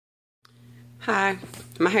Hi,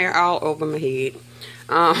 my hair all over my head.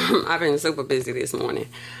 I've been super busy this morning,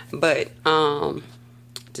 but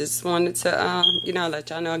just wanted to let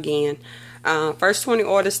y'all know again. First 20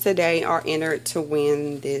 orders today are entered to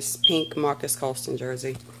win this pink Marques Colston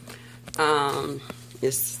jersey.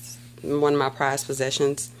 It's one of my prized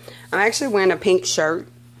possessions. I'm actually wearing a pink shirt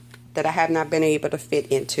that I have not been able to fit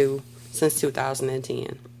into since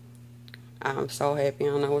 2010. I'm so happy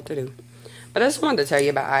I don't know what to do. But I just wanted to tell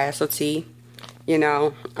you about ISOT.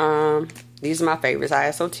 These are my favorites.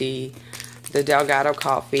 ISOT, the Delgado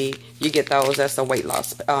coffee. You get those. That's a weight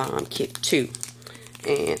loss kit too.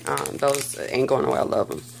 And those ain't going away. I love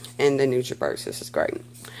them. And the NutriBurst. This is great.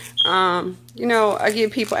 I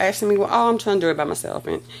get people asking me, well, I'm trying to do it by myself.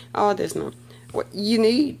 And all this. No. Well, you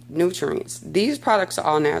need nutrients. These products are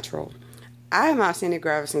all natural. I have Myasthenia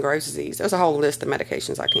gravis and Graves' disease. There's a whole list of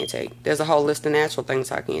medications I can't take. There's a whole list of natural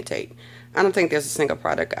things I can't take. I don't think there's a single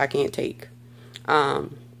product I can't take. Now,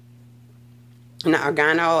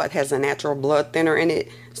 Organo, it has a natural blood thinner in it.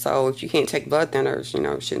 So if you can't take blood thinners,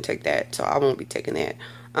 you shouldn't take that. So I won't be taking that.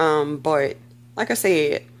 But like I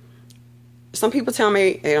said, some people tell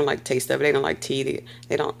me they don't like the taste of it. They don't like tea.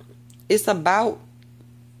 They don't. It's about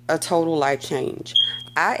a total life change.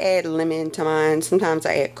 I add lemon to mine. Sometimes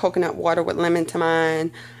I add coconut water with lemon to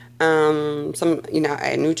mine. I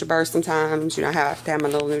add NutriBurst sometimes. I have to have my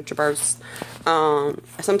little NutriBurst.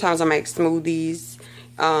 Sometimes I make smoothies.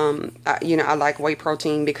 I like whey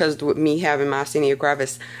protein because with me having Myasthenia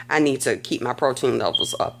gravis, I need to keep my protein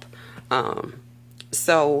levels up.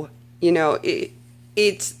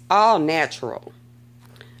 It's all natural.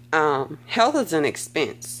 Health is an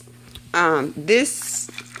expense. This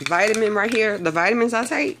vitamin right here, the vitamins I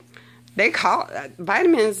take,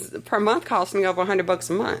 vitamins per month cost me over $100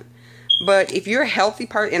 a month. But if you're a healthy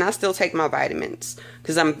person, and I still take my vitamins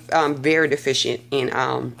because I'm very deficient in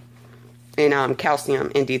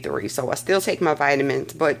calcium and D3, so I still take my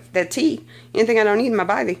vitamins. But that tea, anything I don't need in my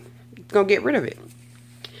body, gonna get rid of it.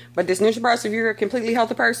 But this NutriBurst, if you're a completely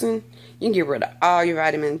healthy person, you can get rid of all your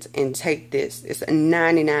vitamins and take this. It's a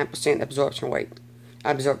 99% absorption rate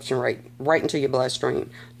right into your bloodstream.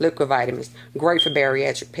 Liquid vitamins, great for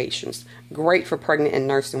bariatric patients, great for pregnant and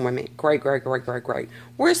nursing women. Great.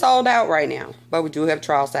 We're sold out right now, but we do have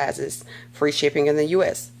trial sizes, free shipping in the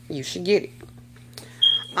US. You should get it.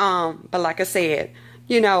 But like I said,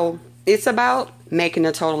 it's about making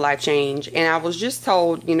a total life change. And I was just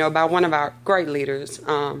told, by one of our great leaders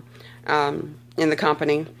in the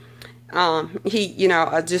company.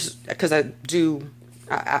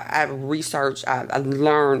 I research, I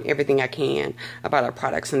learn everything I can about our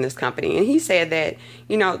products in this company. And he said that,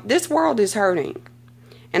 this world is hurting.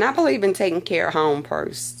 And I believe in taking care of home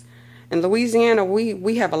first. In Louisiana,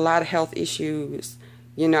 we have a lot of health issues.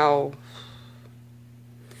 I'm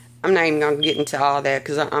not even going to get into all that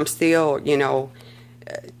because I'm still,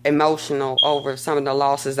 emotional over some of the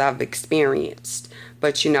losses I've experienced.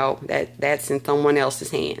 But, that's in someone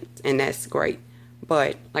else's hands. And that's great.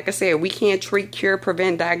 But, like I said, we can't treat, cure,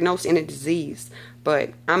 prevent, diagnose any disease.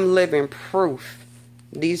 But I'm living proof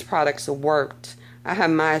these products have worked. I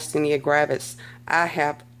have Myasthenia gravis. I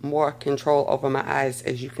have more control over my eyes,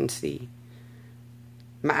 as you can see.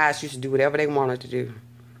 My eyes used to do whatever they wanted to do.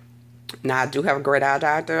 Now, I do have a great eye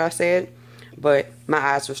doctor, I said. But my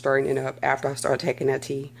eyes were straightening up after I started taking that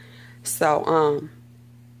tea. So,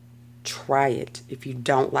 try it. If you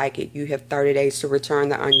don't like it, you have 30 days to return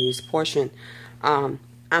the unused portion. I'm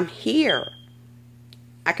here.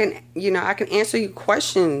 I can answer your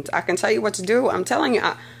questions. I can tell you what to do. I'm telling you,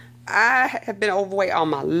 I have been overweight all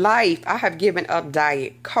my life. I have given up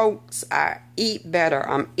Diet Cokes. I eat better.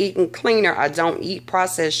 I'm eating cleaner. I don't eat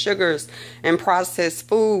processed sugars and processed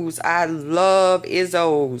foods. I love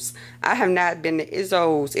Izzo's. I have not been to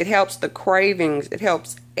Izzo's. It helps the cravings. It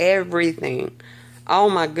helps everything. Oh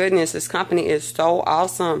my goodness, this company is so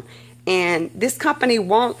awesome. And this company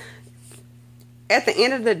won't, at the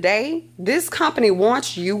end of the day, this company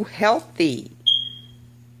wants you healthy.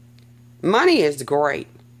 Money is great.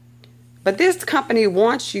 But this company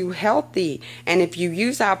wants you healthy. And if you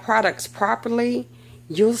use our products properly,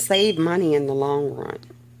 you'll save money in the long run.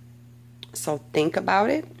 So think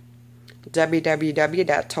about it.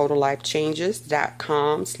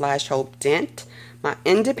 www.totallifechanges.com/HopeDent. My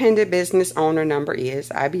independent business owner number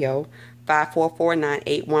is IBO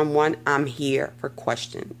 544-9811. I'm here for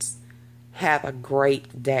questions. Have a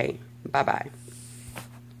great day. Bye-bye.